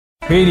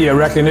Media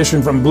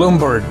recognition from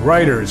Bloomberg,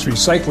 Reuters,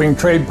 recycling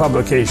trade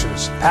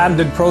publications.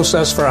 Patented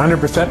process for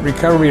 100%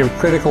 recovery of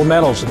critical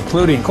metals,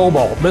 including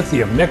cobalt,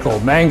 lithium, nickel,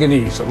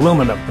 manganese,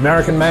 aluminum.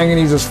 American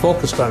Manganese is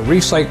focused on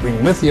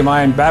recycling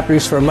lithium-ion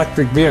batteries for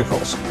electric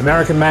vehicles.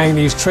 American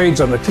Manganese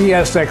trades on the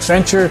TSX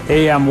Venture,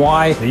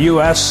 AMY, the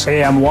US,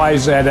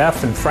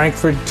 AMYZF, and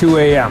Frankfurt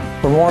 2AM.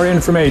 For more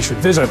information,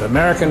 visit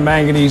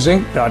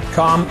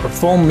AmericanManganeseInc.com or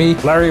phone me,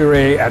 Larry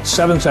Ray, at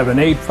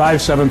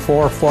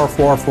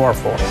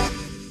 778-574-4444.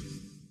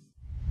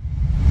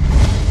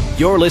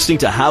 You're listening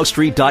to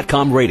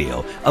HowStreet.com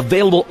radio,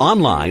 available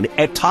online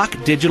at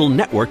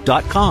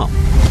TalkDigitalNetwork.com.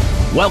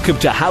 Welcome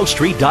to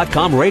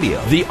HowStreet.com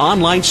radio, the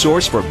online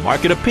source for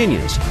market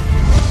opinions.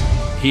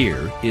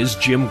 Here is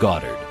Jim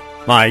Goddard.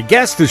 My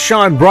guest is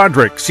Sean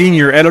Brodrick,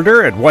 senior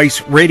editor at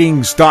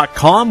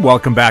WeissRatings.com.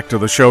 Welcome back to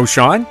the show,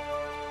 Sean.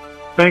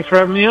 Thanks for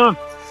having me on.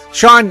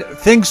 Sean,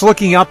 things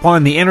looking up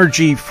on the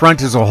energy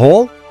front as a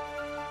whole?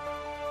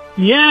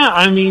 Yeah,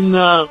 I mean,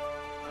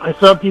 I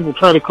saw people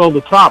try to call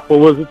the top. What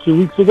was it, 2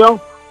 weeks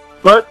ago?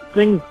 But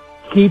things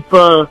keep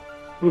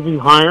moving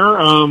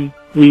higher.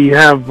 We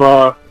have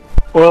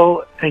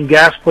oil and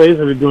gas plays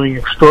that are doing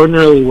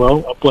extraordinarily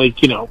well, up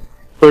 30%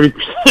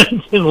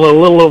 in a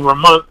little over a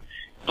month.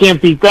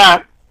 Can't beat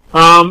that.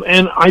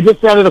 And I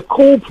just added a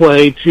coal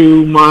play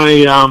to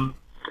my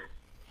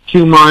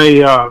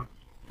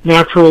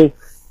natural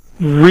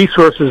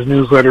resources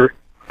newsletter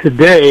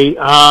today,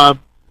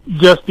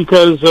 just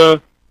because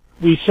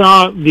we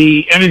saw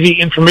the Energy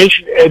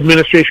Information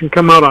Administration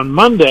come out on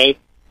Monday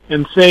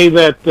and say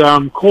that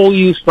coal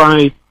use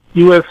by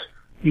U.S.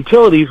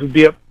 utilities would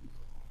be up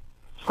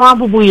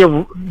probably,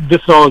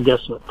 this is all a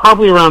guesstimate,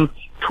 probably around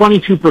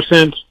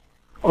 22%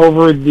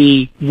 over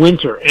the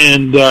winter.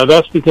 And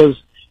that's because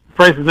the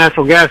price of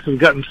natural gas has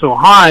gotten so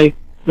high,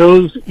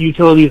 those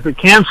utilities that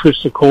can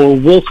switch to coal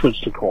will switch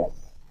to coal.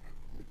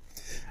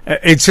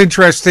 It's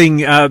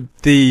interesting,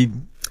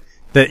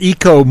 the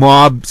eco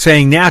mob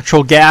saying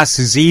natural gas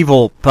is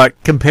evil, but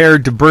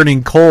compared to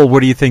burning coal, what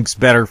do you think's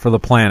better for the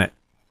planet?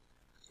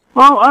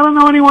 Well, I don't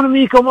know anyone in the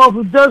eco mob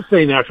who does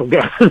say natural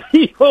gas is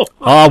evil.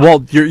 Oh,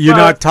 well, you're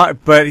not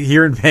but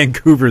here in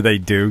Vancouver they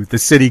do. The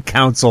city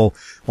council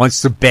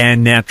wants to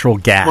ban natural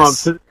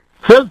gas. Well, it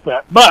says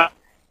that, but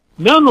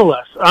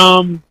nonetheless,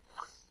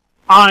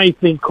 I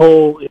think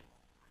coal is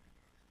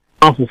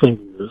an awful thing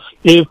to use.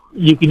 If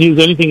you can use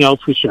anything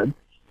else, we should.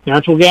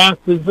 Natural gas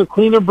is a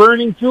cleaner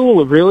burning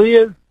fuel. It really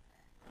is.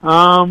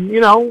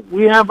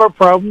 We have our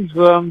problems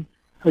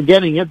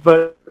getting it,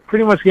 but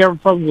pretty much we have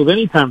problems with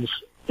any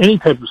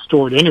type of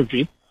stored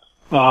energy.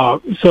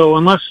 So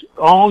unless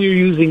all you're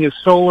using is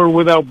solar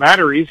without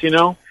batteries,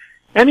 and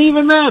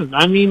even then,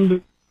 I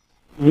mean,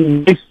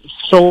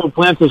 solar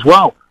plants as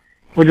well.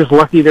 We're just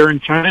lucky they're in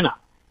China.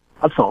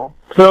 That's all.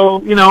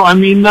 So,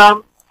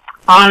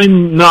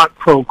 I'm not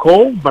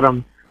pro-coal, but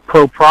I'm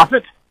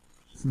pro-profit.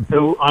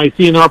 So I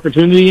see an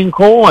opportunity in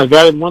coal. I've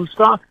added one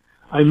stock.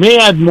 I may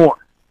add more.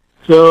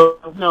 So,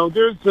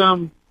 there's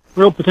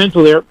real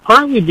potential there,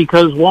 partly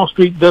because Wall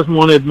Street doesn't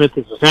want to admit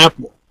this is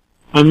happening.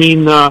 I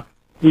mean,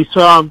 we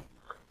saw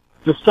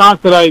the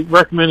stock that I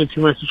recommended to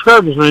my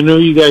subscribers, and I know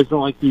you guys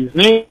don't like to use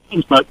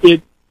names, but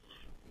it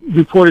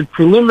reported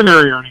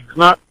preliminary earnings,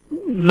 not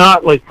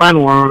like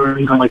final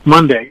earnings on like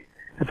Monday.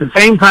 At the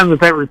same time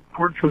that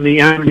report from the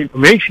Energy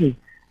Information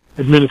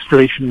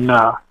Administration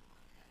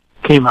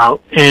came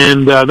out,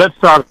 and that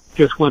stock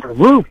just went to the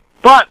roof,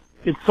 but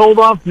it sold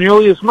off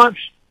nearly as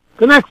much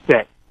the next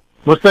day.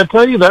 What's that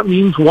tell you? That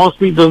means Wall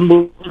Street doesn't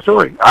believe the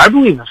story. I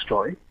believe the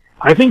story.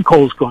 I think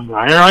coal's going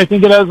higher. I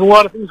think it has a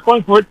lot of things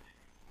going for it.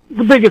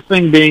 The biggest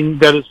thing being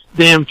that it's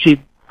damn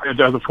cheap compared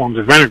to other forms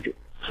of energy.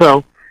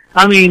 So,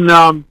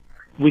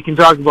 we can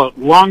talk about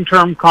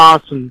long-term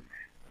costs, and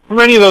for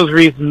many of those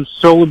reasons,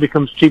 solar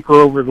becomes cheaper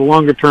over the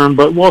longer term,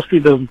 but Wall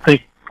Street doesn't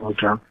think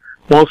long-term.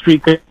 Wall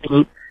Street thinks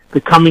the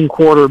coming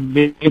quarter,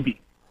 maybe.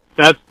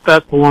 That's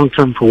the long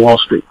term for Wall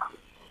Street.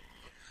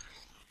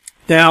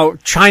 Now,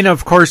 China,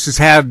 of course, has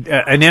had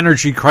an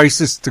energy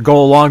crisis to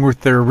go along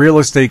with their real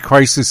estate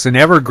crisis in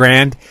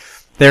Evergrande.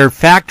 Their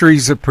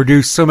factories that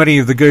produce so many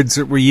of the goods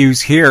that we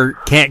use here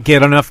can't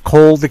get enough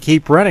coal to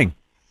keep running.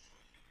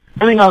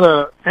 Running out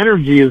of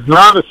energy is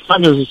not a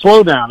sign of a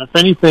slowdown. If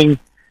anything,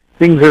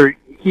 things are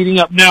heating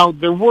up. Now,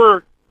 there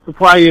were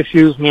supply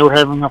issues, and they were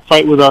having a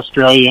fight with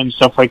Australia and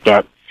stuff like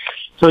that.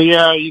 So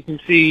yeah, you can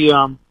see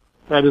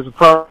that is a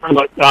problem.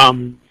 But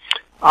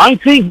I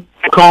think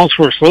calls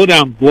for a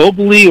slowdown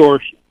globally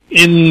or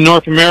in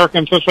North America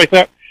and such like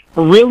that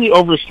are really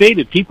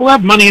overstated. People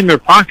have money in their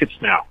pockets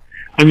now.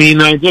 I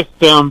mean, I just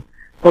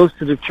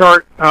posted a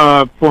chart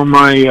for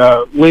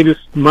my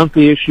latest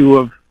monthly issue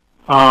of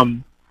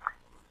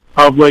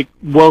like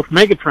wealth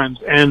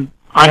megatrends, and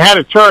I had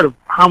a chart of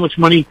how much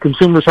money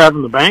consumers have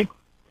in the bank.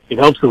 It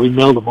helps that we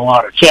mailed them a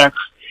lot of checks,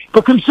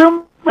 but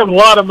consumers have a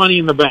lot of money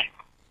in the bank.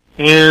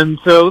 And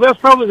so that's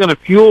probably going to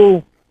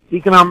fuel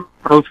economic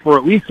growth for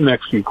at least the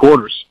next few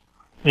quarters.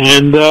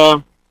 And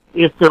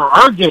if there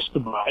are gifts to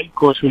buy, of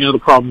course we know the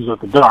problems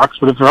at the docks,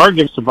 but if there are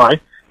gifts to buy,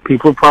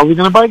 people are probably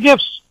going to buy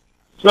gifts.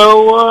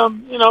 So,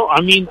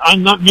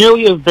 I'm not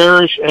nearly as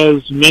bearish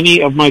as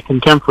many of my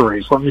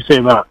contemporaries. Let me say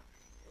that.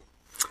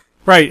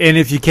 Right, and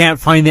if you can't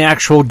find the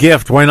actual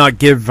gift, why not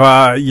give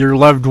your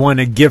loved one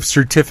a gift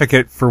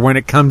certificate for when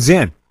it comes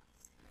in?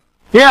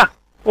 Yeah,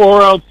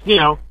 or else,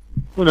 who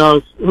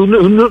knows? Who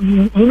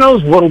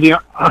knows what'll be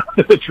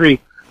under the tree?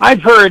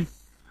 I've heard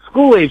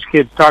school-age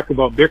kids talk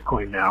about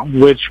Bitcoin now,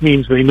 which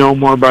means they know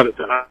more about it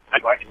than I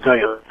can tell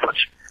you that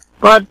much.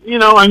 But,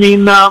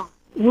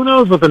 who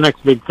knows what the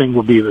next big thing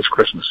will be this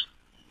Christmas?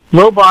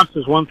 Robots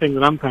is one thing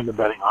that I'm kind of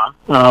betting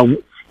on.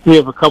 We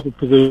have a couple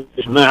positions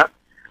in that.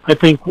 I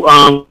think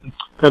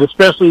that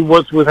especially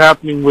what's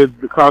happening with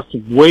the cost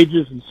of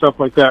wages and stuff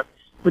like that,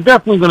 we're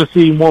definitely going to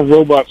see more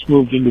robots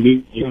moved into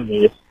the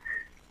economy. If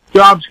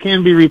jobs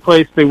can be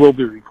replaced, they will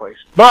be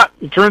replaced. But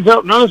it turns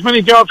out not as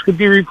many jobs could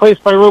be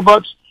replaced by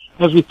robots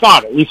as we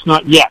thought, at least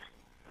not yet.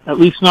 At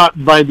least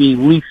not by the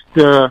least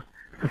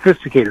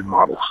sophisticated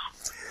models.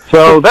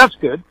 So that's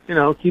good.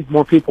 Keep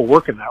more people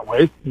working that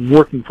way,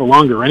 working for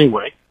longer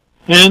anyway.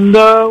 And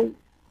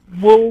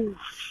we'll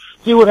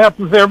see what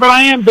happens there. But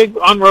I am big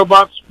on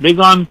robots, big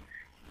on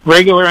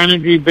regular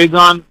energy, big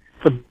on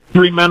the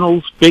battery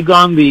metals, big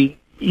on the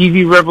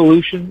EV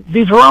revolution.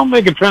 These are all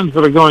mega trends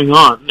that are going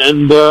on,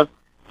 and so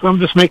I'm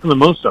just making the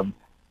most of them.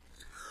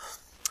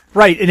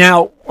 Right.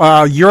 Now,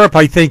 Europe,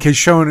 I think, has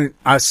shown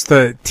us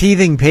the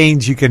teething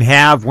pains you can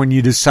have when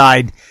you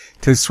decide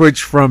to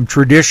switch from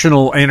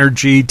traditional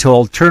energy to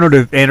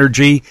alternative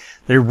energy.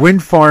 Their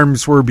wind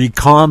farms were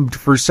becalmed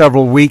for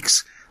several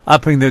weeks,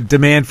 upping the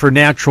demand for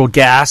natural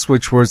gas,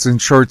 which was in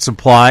short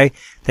supply.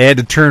 They had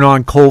to turn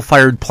on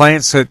coal-fired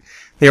plants that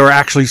they were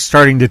actually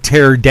starting to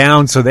tear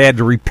down, so they had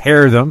to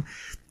repair them.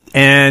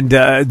 And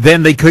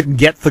then they couldn't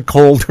get the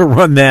coal to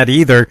run that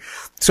either.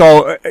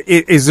 So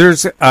is there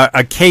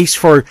a case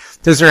for,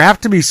 does there have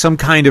to be some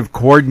kind of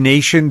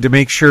coordination to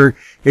make sure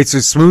it's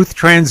a smooth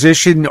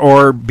transition,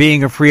 or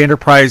being a free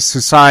enterprise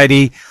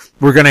society,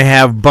 we're going to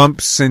have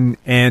bumps and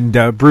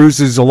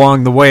bruises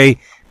along the way,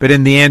 but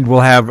in the end we'll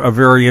have a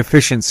very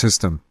efficient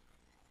system?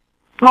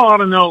 Well, I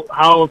don't know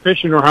how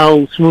efficient or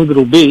how smooth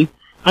it'll be.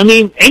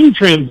 Any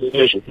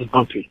transition is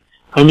bumpy.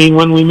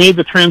 When we made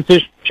the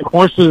transition from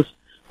horses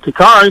to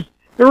cars,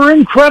 there were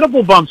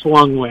incredible bumps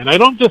along the way, and I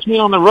don't just mean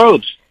on the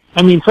roads.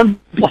 Some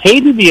people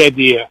hated the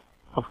idea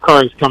of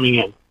cars coming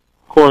in.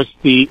 Of course,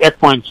 the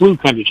equine flu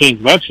kind of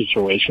changed that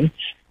situation.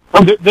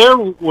 There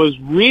was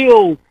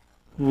real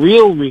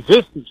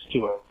resistance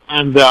to it.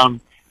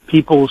 And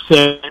people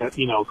said,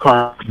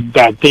 cars did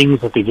bad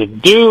things that they didn't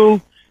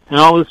do, and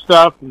all this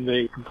stuff, and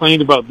they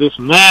complained about this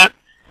and that,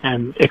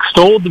 and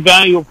extolled the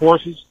value of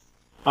horses.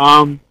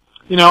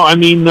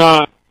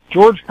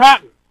 George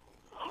Patton,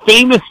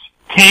 famous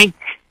tank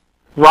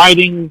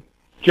riding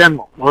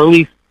general, or at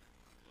least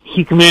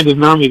he commanded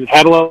an army that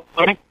had a lot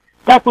of tanks.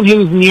 Back when he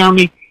was in the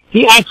army,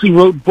 he actually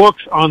wrote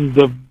books on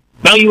the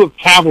value of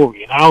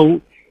cavalry and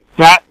how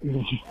that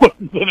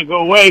wasn't going to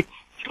go away.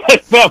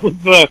 that was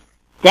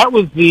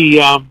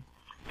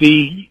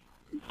the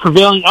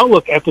prevailing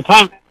outlook at the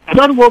time.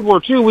 During World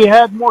War II, we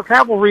had more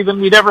cavalry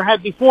than we'd ever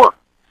had before,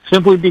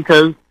 simply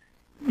because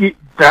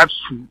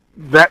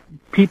that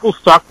people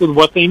stuck with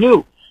what they knew.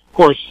 Of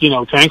course,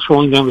 tanks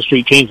rolling down the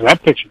street changed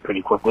that picture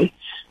pretty quickly.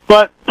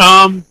 But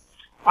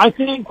I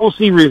think we'll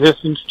see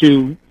resistance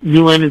to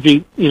new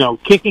energy,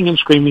 kicking and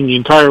screaming the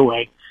entire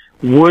way.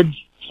 Would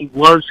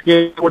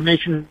large-scale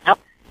coordination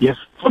happen? Yes,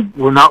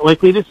 we're not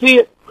likely to see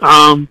it.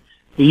 The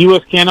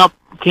U.S. can't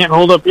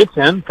hold up its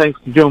end, thanks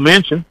to Joe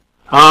Manchin.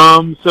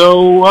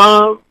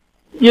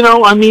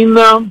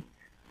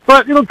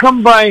 But it'll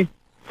come by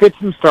fits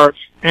and starts,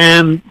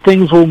 and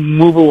things will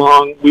move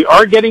along. We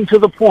are getting to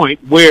the point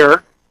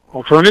where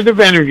alternative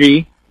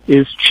energy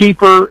is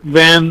cheaper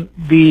than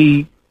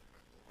the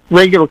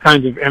regular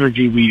kinds of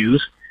energy we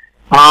use,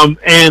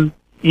 and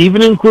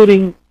even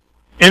including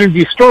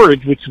energy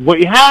storage, which is what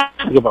you have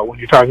to think about when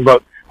you're talking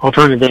about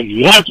alternative energy.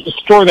 You have to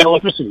store that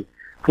electricity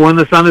for when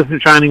the sun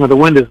isn't shining or the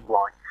wind isn't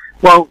blowing.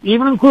 Well,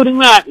 even including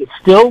that, it's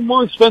still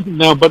more expensive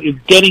now, but it's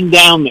getting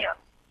down there.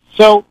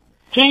 So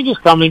change is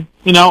coming,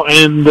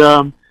 and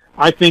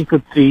I think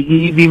that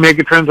the EV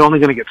megatrend is only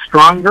going to get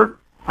stronger.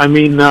 I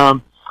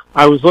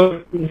was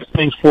looking at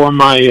things for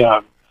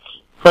my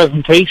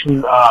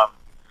presentation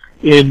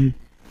in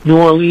New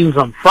Orleans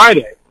on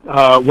Friday,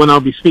 when I'll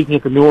be speaking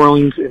at the New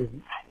Orleans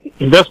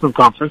Investment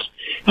Conference,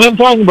 and I'm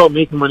talking about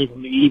making money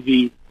from the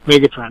EV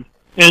megatrend.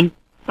 And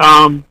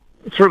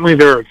certainly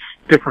there are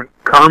different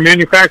car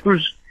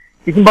manufacturers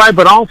you can buy,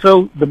 but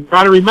also the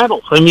battery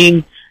metals.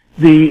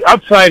 The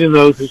upside in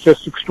those is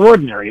just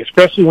extraordinary,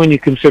 especially when you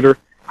consider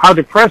how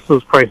depressed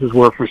those prices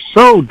were for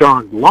so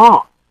darn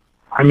long.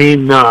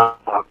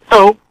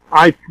 So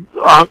I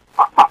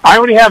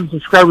already have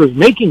subscribers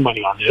making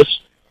money on this.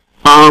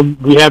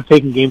 We have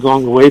taken gains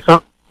along the way.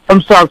 Some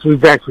stocks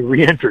we've actually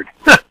re-entered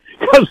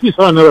because we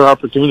saw another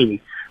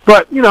opportunity.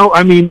 But,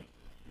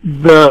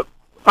 the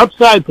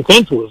upside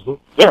potential is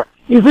there.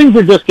 These things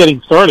are just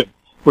getting started.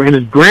 We're in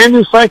a brand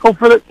new cycle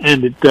for it,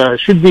 and it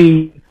should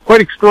be quite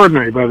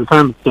extraordinary by the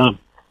time it's done.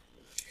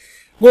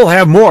 We'll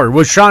have more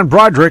with Sean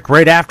Brodrick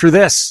right after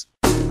this.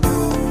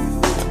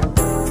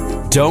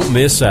 Don't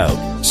miss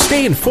out.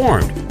 Stay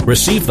informed.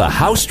 Receive the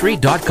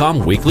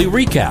HowStreet.com weekly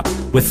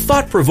recap with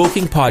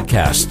thought-provoking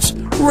podcasts,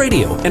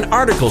 radio, and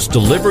articles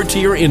delivered to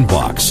your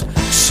inbox.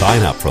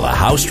 Sign up for the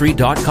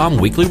HowStreet.com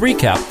weekly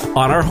recap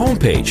on our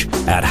homepage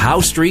at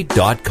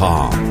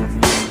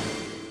HowStreet.com.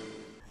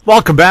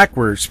 Welcome back.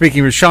 We're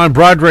speaking with Sean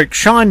Brodrick.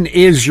 Sean,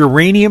 is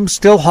uranium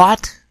still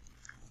hot?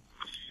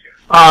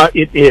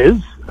 It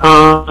is.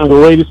 The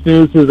latest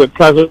news is that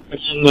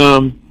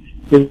Kazakhstan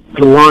is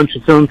to launch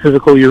its own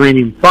physical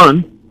uranium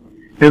fund.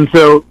 And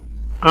so,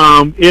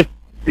 if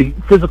the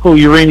physical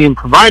uranium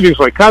providers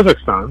like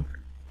Kazakhstan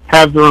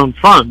have their own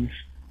funds,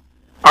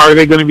 are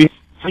they going to be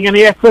selling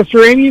any excess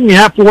uranium? You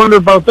have to wonder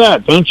about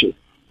that, don't you?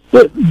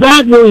 But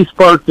that really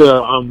sparked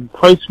a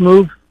price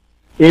move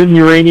in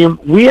uranium.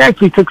 We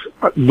actually took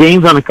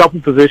gains on a couple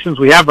positions.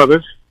 We have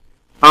others.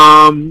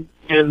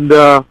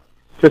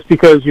 Just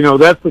because,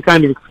 that's the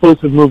kind of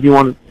explosive move you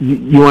want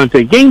to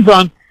take gains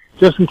on,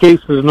 just in case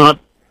there's not,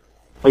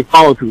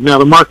 follow through. Now,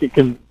 the market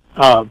can,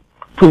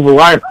 prove a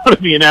liar out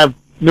of me and have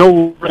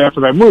no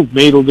after that move.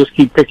 Maybe it'll just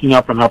keep picking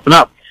up and up and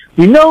up.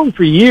 We've known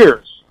for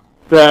years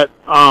that,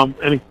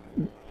 a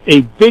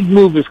big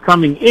move is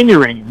coming in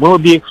uranium. Will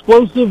it be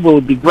explosive? Will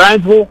it be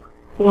gradual?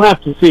 We'll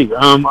have to see.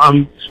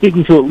 I'm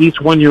speaking to at least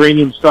one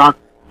uranium stock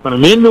when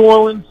I'm in New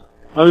Orleans.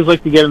 I always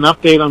like to get an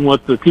update on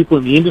what the people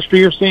in the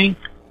industry are seeing.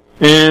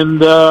 And,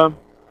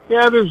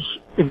 there's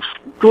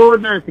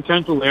extraordinary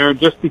potential there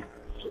just because,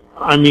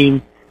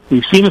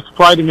 we've seen a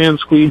supply-demand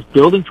squeeze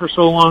building for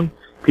so long.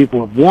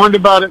 People have warned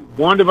about it.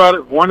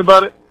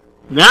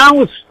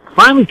 Now it's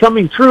finally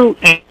coming through,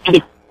 and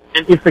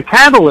if the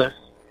catalyst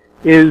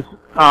is,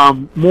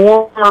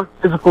 more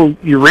physical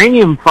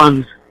uranium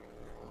funds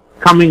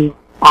coming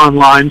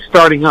online,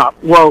 starting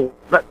up, well,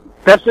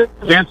 that's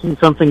advancing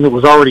something that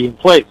was already in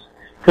place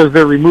because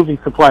they're removing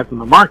supply from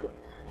the market.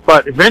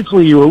 But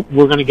eventually we're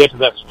going to get to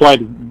that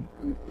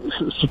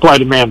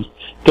supply-demand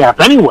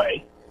gap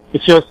anyway.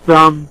 It's just,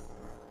 how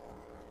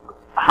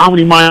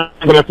many mines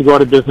are going to have to go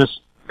out of business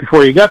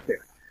before you get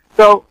there?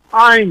 So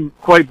I'm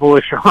quite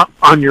bullish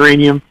on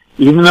uranium,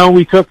 even though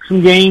we took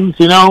some gains,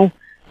 I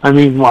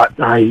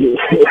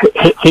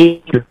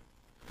hate to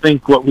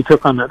think what we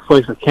took on that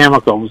slice of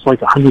Cameco was like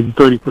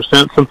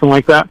 130%, something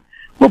like that.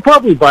 We'll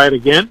probably buy it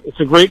again. It's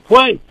a great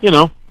play,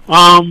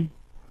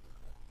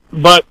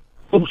 but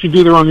people should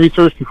do their own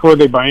research before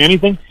they buy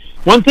anything.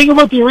 One thing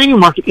about the uranium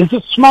market is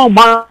it's a small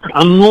market,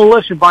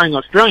 unless you're buying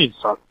Australian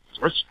stocks,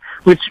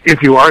 which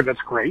if you are,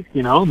 that's great.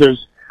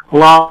 There's a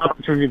lot of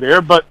opportunity there.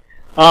 But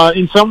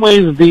in some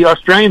ways, the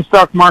Australian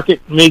stock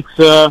market makes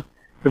the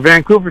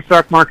Vancouver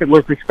stock market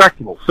look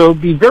respectable. So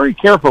be very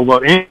careful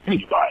about anything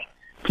you buy.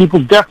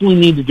 People definitely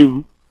need to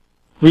do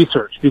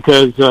research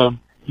because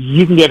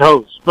you can get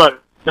hosed.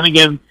 But then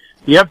again,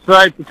 the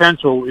upside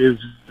potential is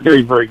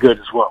very, very good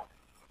as well.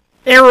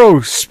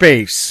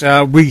 Aerospace.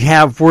 We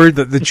have word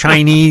that the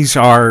Chinese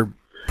are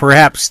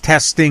perhaps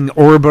testing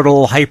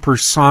orbital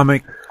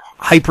hypersonic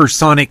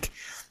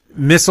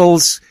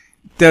missiles.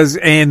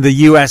 And the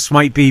U.S.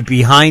 might be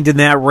behind in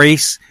that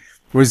race.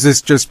 Was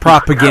this just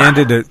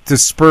propaganda to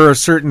spur a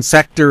certain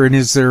sector? And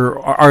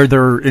are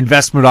there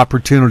investment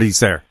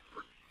opportunities there?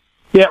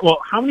 Yeah. Well,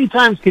 how many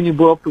times can you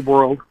blow up the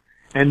world?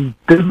 And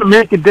does it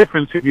make a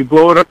difference if you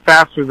blow it up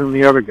faster than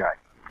the other guy?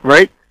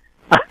 Right?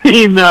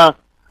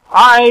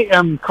 I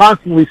am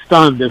constantly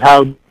stunned at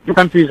how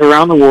countries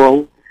around the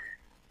world,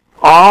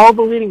 all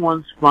the leading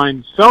ones,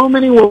 find so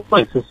many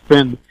ways to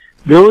spend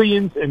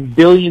billions and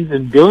billions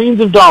and billions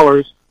of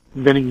dollars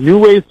inventing new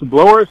ways to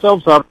blow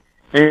ourselves up,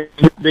 and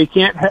they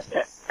can't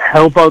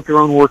help out their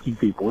own working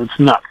people. It's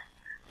nuts.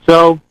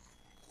 So,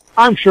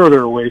 I'm sure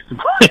there are ways to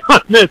play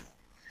on this.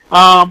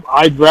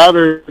 I'd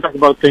rather talk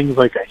about things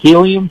like a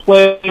helium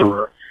play,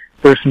 or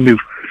there's some new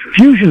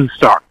fusion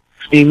stocks.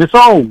 It's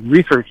all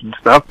research and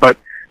stuff, but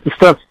the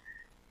stuff's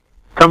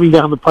coming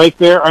down the pike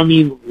there. There's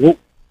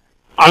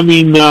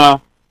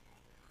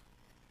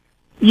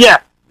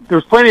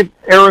plenty of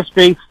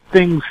aerospace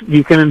things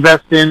you can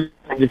invest in,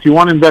 and if you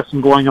want to invest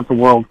in blowing up the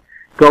world,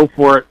 go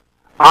for it.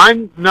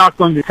 I'm not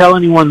going to tell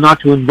anyone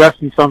not to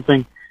invest in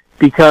something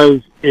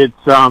because it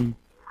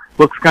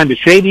looks kind of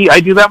shady. I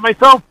do that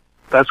myself.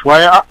 That's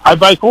why I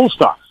buy coal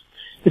stocks.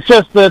 It's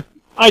just that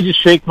I just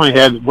shake my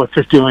head at what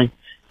they're doing.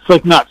 It's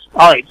like nuts.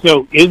 All right,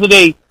 so is it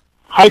a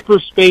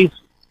hyperspace?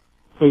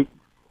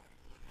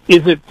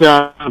 Is it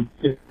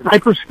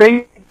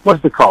hyperspace?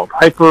 What's it called?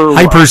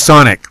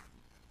 Hypersonic.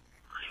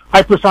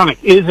 Hypersonic.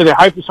 Is it a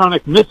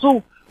hypersonic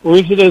missile, or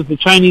is it, as the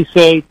Chinese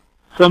say,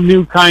 some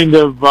new kind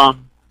of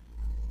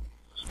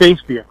space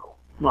vehicle?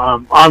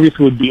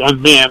 Obviously, it would be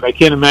unmanned. I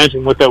can't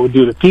imagine what that would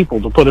do to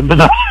people to put them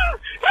in a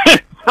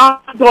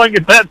not going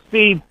at that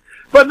speed.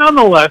 But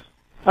nonetheless,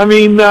 I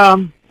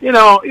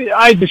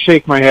just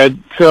shake my head.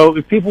 So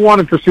if people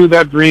want to pursue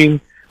that dream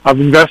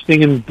of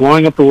investing in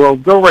blowing up the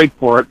world, go right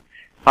for it.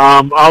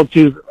 I'll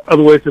choose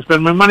other ways to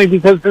spend my money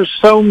because there's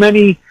so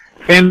many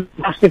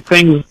fantastic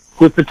things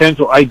with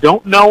potential. I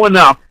don't know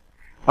enough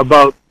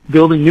about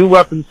building new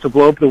weapons to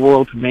blow up the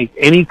world to make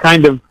any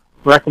kind of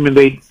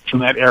recommendation in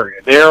that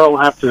area. There I'll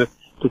have to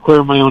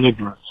declare my own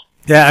ignorance.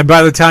 Yeah, and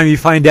by the time you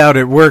find out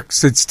it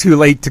works, it's too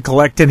late to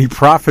collect any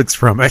profits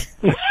from it.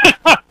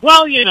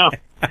 Well,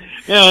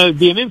 it'd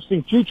be an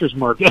interesting futures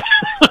market.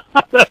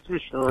 That's for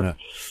sure. Yeah.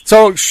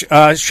 So,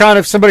 Sean,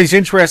 if somebody's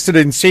interested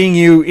in seeing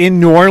you in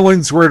New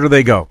Orleans, where do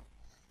they go?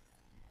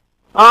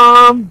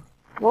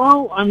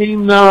 Well,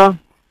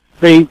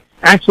 they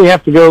actually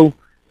have to go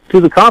to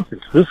the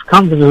conference. This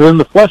conference is in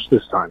the flesh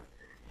this time.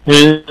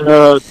 And,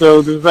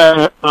 so there's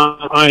that.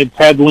 I've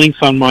had links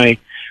on my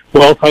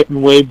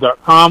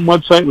wealth-wave.com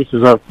website, which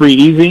is our free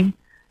easing.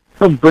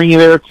 I'll bring you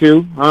there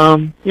too.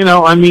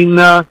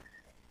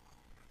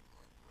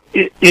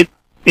 It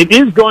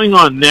is going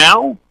on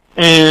now,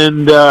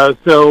 and, or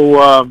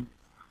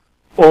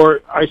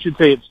I should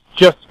say it's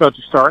just about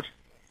to start.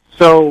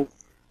 So,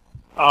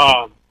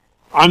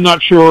 I'm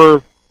not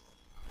sure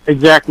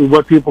exactly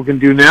what people can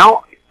do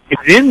now. If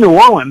it's in New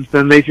Orleans,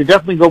 then they should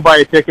definitely go buy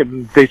a ticket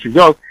and they should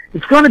go.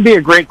 It's going to be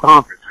a great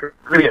conference. It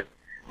really is.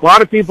 A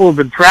lot of people have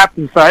been trapped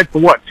inside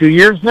for 2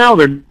 years now?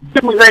 They're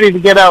definitely ready to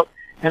get out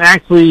and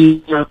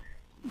actually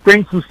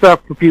bring some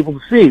stuff for people to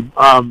see,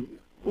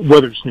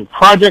 whether it's new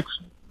projects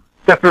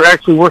that they're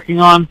actually working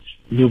on,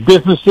 new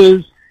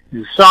businesses,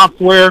 new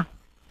software.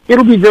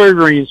 It'll be very,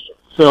 very interesting.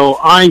 So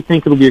I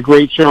think it'll be a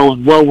great show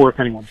and well worth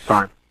anyone's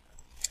time.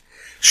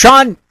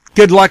 Sean,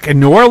 good luck in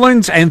New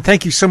Orleans, and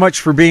thank you so much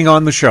for being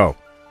on the show.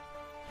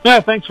 Yeah,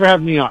 thanks for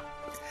having me on.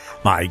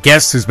 My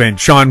guest has been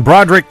Sean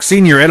Brodrick,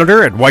 senior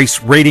editor at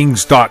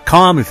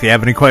WeissRatings.com. If you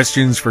have any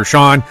questions for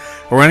Sean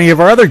or any of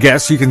our other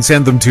guests, you can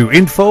send them to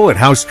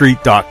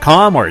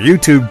info@HowStreet.com. Our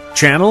YouTube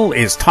channel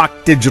is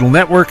Talk Digital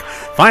Network.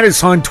 Find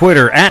us on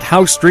Twitter at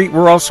House Street.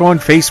 We're also on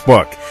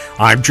Facebook.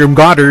 I'm Jim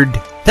Goddard.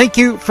 Thank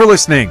you for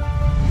listening.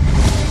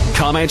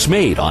 Comments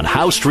made on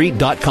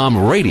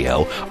HowStreet.com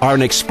radio are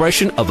an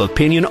expression of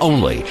opinion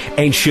only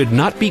and should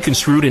not be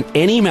construed in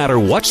any matter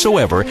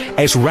whatsoever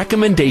as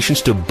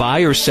recommendations to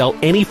buy or sell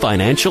any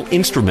financial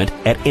instrument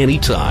at any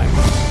time.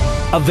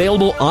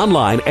 Available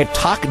online at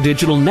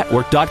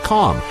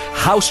TalkDigitalNetwork.com.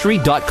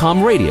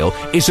 HowStreet.com radio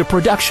is a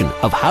production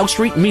of House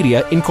Street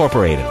Media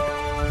Incorporated.